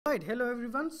Right, hello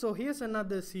everyone. So here's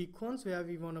another sequence where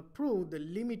we want to prove the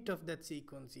limit of that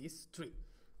sequence is 3.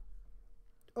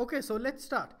 Okay, so let's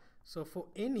start. So for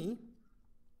any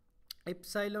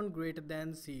epsilon greater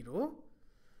than 0,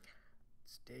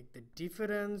 let's take the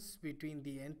difference between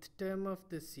the nth term of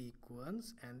the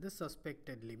sequence and the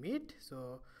suspected limit.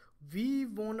 So we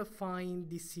want to find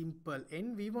the simple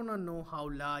n. We want to know how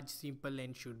large simple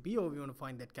n should be, or we want to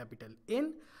find that capital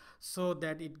N so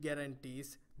that it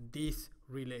guarantees this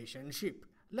relationship.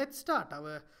 Let's start.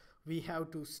 We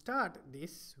have to start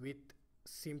this with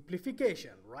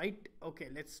simplification, right? Okay,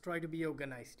 let's try to be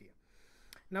organized here.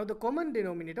 Now the common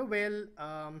denominator,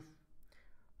 the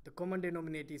common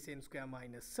denominator is n square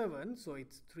minus 7, so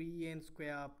it's 3n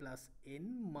square plus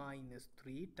n minus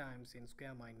 3 times n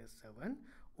square minus 7.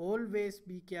 Always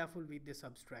be careful with the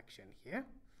subtraction here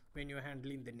when you're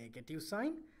handling the negative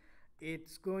sign.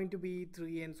 It's going to be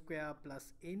 3n square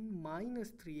plus n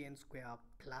minus 3n square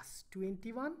plus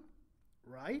 21,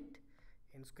 right?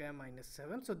 N square minus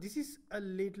 7. So this is a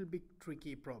little bit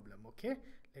tricky problem, okay?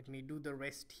 Let me do the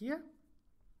rest here.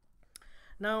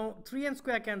 Now 3n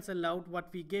square cancel out.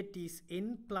 What we get is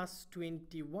n plus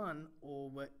 21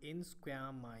 over n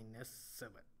square minus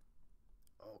 7.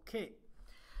 Okay.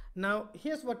 Now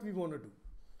here's what we want to do.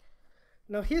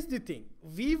 Now here's the thing,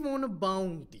 we want to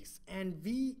bound this and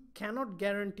we cannot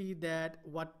guarantee that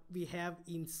what we have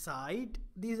inside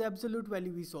this absolute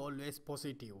value is always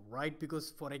positive, right?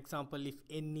 Because for example, if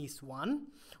n is 1,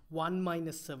 1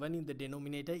 minus 7 in the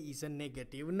denominator is a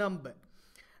negative number.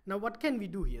 Now what can we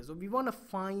do here? So we want to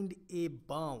find a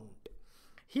bound.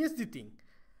 Here's the thing,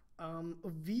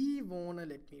 we want to,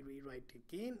 let me rewrite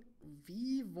again,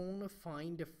 we want to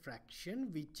find a fraction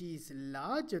which is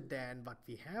larger than what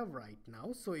we have right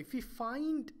now. So if we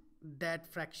find that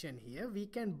fraction here, we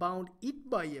can bound it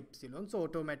by epsilon, so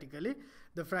automatically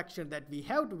the fraction that we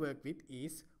have to work with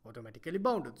is automatically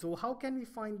bounded. So how can we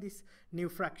find this new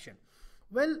fraction?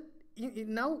 Well,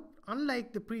 now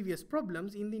unlike the previous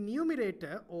problems, in the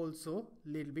numerator also a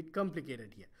little bit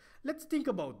complicated here. Let's think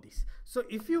about this. So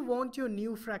if you want your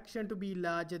new fraction to be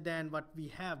larger than what we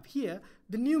have here,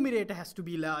 the numerator has to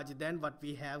be larger than what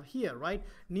we have here, right?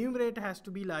 Numerator has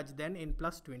to be larger than n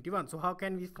plus 21. So how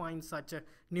can we find such a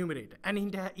numerator?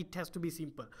 And it has to be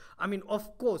simple. I mean,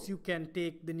 of course you can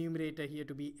take the numerator here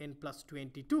to be n plus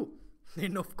 22.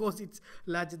 Then of course it's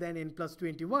larger than n plus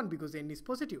 21 because n is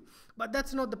positive. But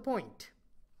that's not the point.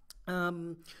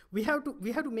 We have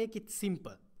to make it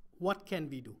simple. What can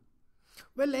we do?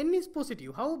 Well, n is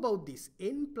positive. How about this?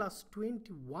 N plus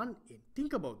 21n.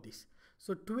 Think about this.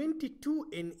 So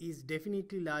 22n is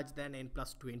definitely larger than n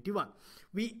plus 21.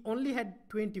 We only had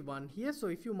 21 here. So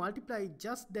if you multiply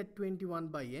just that 21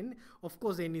 by n, of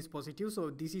course n is positive. So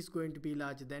this is going to be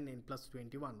larger than n plus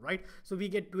 21, right? So we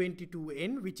get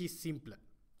 22n, which is simpler.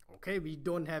 Okay, we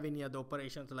don't have any other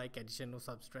operations like addition or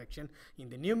subtraction in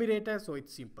the numerator. So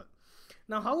it's simple.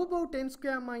 Now how about n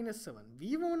square minus 7?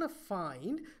 We want to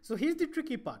find, so here's the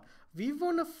tricky part. We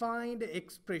want to find an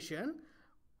expression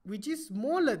which is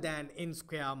smaller than n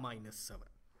square minus 7.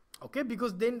 Okay,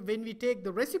 because then when we take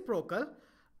the reciprocal,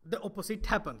 the opposite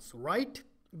happens, right?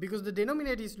 Because the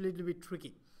denominator is a little bit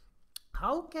tricky.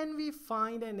 How can we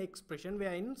find an expression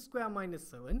where n square minus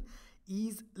 7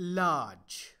 is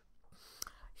large?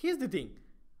 Here's the thing,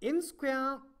 n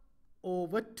square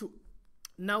over 2.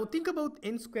 Now think about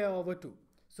n square over 2.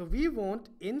 So we want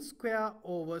n square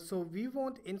over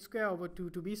 2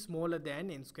 to be smaller than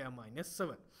n square minus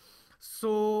 7.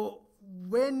 So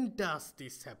when does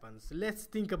this happen? Let's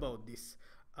think about this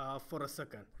for a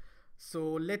second.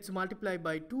 So let's multiply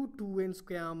by 2, 2n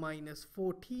square minus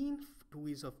 14. 2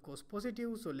 is of course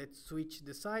positive, so let's switch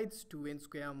the sides. 2n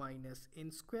square minus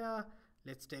n square.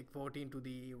 Let's take 14 to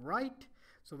the right.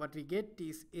 So what we get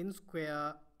is n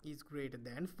square is greater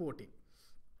than 14.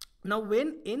 Now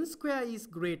when n square is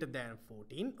greater than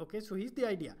 14, okay, so here's the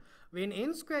idea. When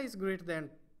n square is greater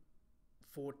than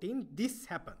 14, this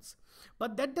happens.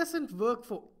 But that doesn't work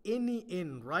for any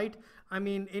n, right? I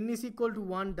mean, n is equal to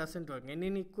 1 doesn't work. N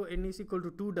is equal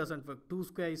to 2 doesn't work. 2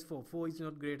 square is 4. 4 is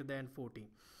not greater than 14.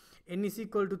 N is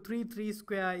equal to 3. 3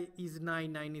 square is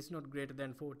 9. 9 is not greater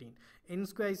than 14. N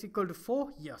square is equal to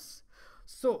 4. Yes.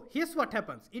 So here's what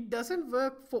happens. It doesn't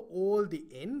work for all the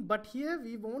n, but here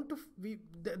we want to,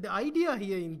 the idea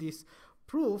here in this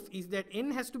proof is that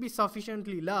n has to be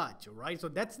sufficiently large, right? So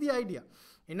that's the idea.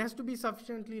 N has to be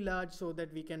sufficiently large so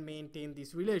that we can maintain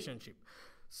this relationship.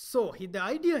 So the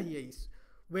idea here is,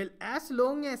 well, as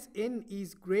long as n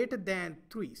is greater than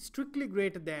 3, strictly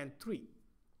greater than 3,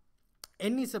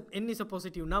 n is a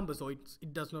positive number, so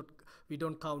it does not, we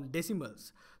don't count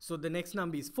decimals. So the next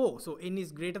number is 4. So n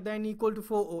is greater than or equal to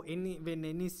 4, or when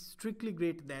n is strictly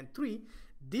greater than 3,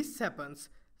 this happens.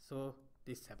 So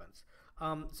this happens.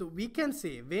 So we can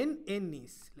say when n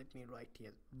is, let me write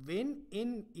here, when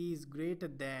n is greater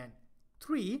than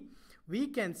 3, we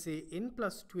can say n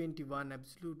plus 21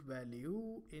 absolute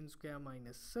value n square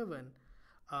minus 7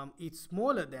 is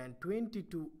smaller than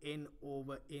 22n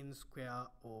over n square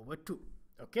over 2.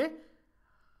 Okay,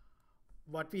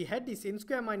 what we had is n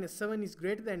square minus 7 is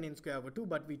greater than n square over 2,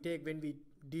 but we take, when we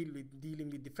dealing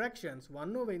with the fractions,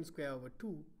 1 over n square over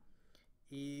 2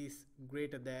 is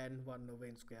greater than 1 over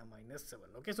n square minus 7.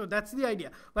 Okay, so that's the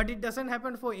idea, but it doesn't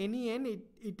happen for any n,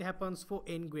 it happens for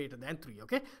n greater than 3.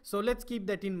 Okay, so let's keep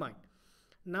that in mind.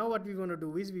 Now what we want to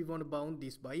do is we want to bound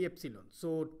this by epsilon.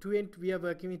 So we are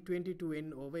working with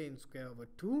 22n over n square over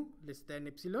 2 less than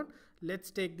epsilon.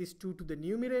 Let's take this 2 to the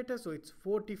numerator, so it's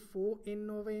 44n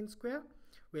over n square.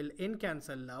 Well, n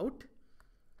cancel out,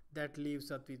 that leaves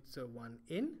us with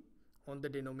 1n on the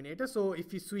denominator. So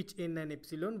if we switch n and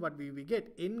epsilon, what we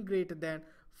get? N greater than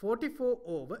 44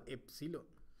 over epsilon.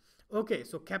 Okay,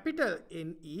 so capital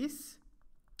N is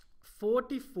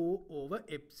 44 over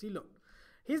epsilon.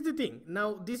 Here's the thing,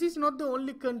 now this is not the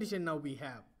only condition now we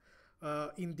have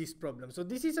in this problem. So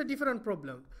this is a different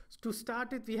problem. To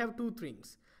start with, we have two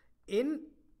things. N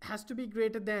has to be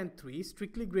greater than 3,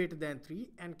 strictly greater than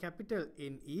 3, and capital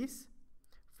N is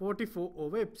 44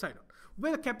 over epsilon.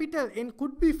 Well, capital N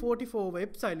could be 44 over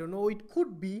epsilon, or it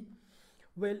could be,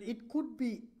 well, it could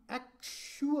be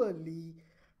actually,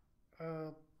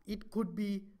 it could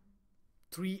be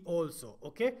 3 also.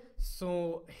 Okay,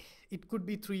 so it could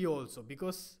be 3 also,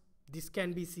 because this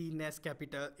can be seen as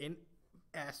capital N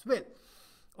as well.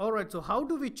 Alright, so how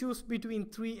do we choose between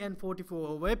 3 and 44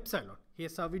 over epsilon?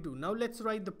 Here's how we do. Now let's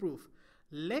write the proof.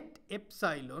 Let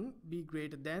epsilon be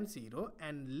greater than 0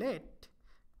 and let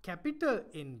capital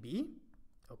N be,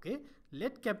 okay,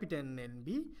 let capital N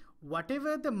be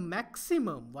whatever the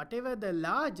maximum, whatever the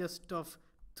largest of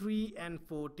 3 and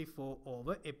 44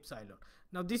 over epsilon.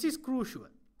 Now this is crucial.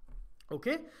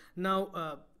 Okay,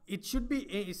 now it should be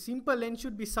a simple n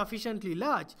should be sufficiently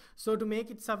large. So to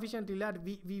make it sufficiently large,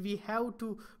 we have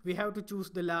to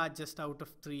choose the largest out of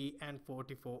 3 and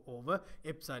 44 over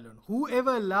epsilon.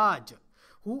 Whoever largest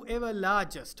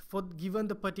for given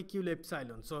the particular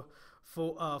epsilon. So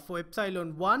for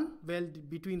epsilon 1, well,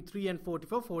 between 3 and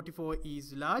 44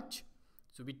 is large,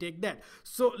 so we take that.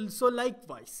 So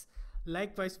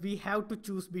likewise we have to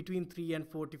choose between 3 and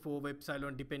 44 over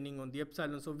epsilon depending on the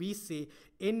epsilon. So we say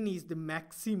n is the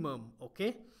maximum.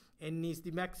 Okay, n is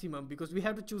the maximum because we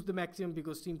have to choose the maximum,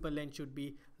 because simple n should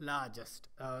be largest,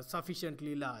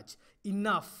 sufficiently large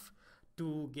enough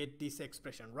to get this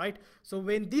expression, right? So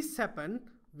when this happen,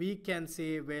 we can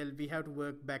say, well, we have to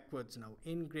work backwards now.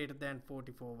 N greater than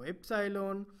 44 over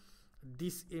epsilon,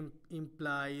 this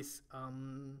implies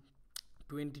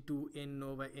 22n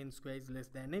over n square is less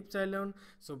than epsilon.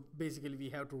 So basically we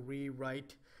have to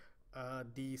rewrite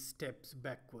these steps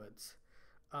backwards.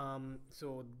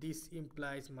 So this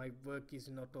implies, my work is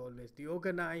not always the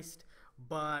organized,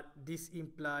 but this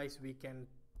implies we can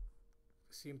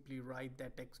simply write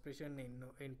that expression in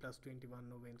n plus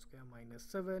 21 over n square minus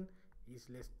 7 is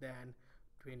less than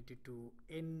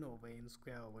 22n over n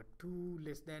square over 2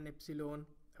 less than epsilon.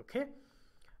 Okay,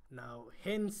 now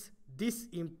hence this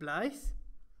implies,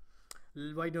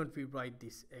 why don't we write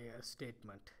this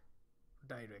statement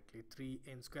directly?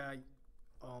 3n square,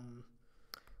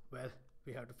 well,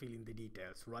 we have to fill in the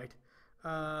details, right?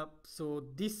 So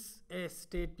this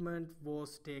statement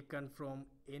was taken from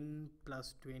n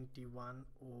plus 21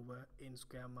 over n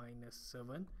square minus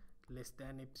 7 less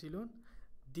than epsilon.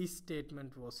 This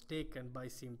statement was taken by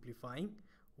simplifying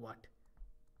what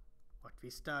we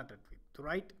started with,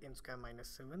 right? N square minus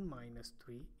 7 minus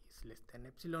 3 is less than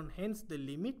epsilon, hence the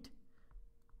limit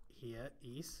here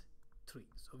is 3.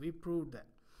 So we proved that.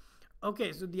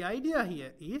 Okay, so the idea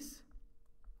here is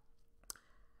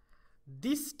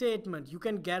this statement, you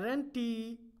can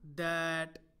guarantee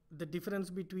that the difference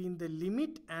between the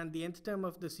limit and the nth term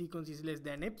of the sequence is less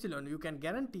than epsilon. You can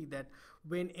guarantee that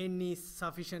when n is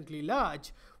sufficiently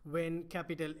large, when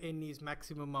capital N is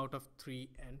maximum out of 3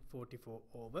 and 44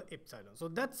 over epsilon. So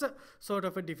that's a sort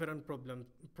of a different problem,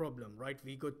 right?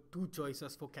 We got two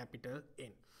choices for capital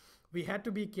N. We had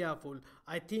to be careful.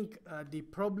 I think the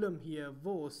problem here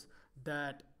was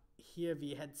that here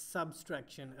we had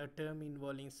subtraction, a term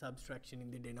involving subtraction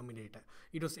in the denominator.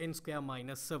 It was n square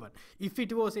minus 7. If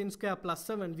it was n square plus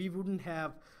 7, we wouldn't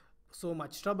have so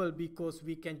much trouble, because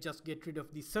we can just get rid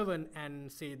of the 7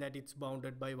 and say that it's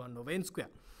bounded by 1 over n square.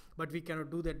 but we cannot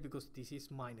do that because this is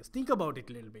minus. Think about it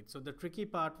a little bit. So the tricky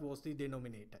part was the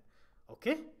denominator.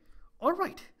 Okay. All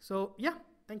right. So yeah,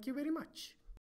 thank you very much.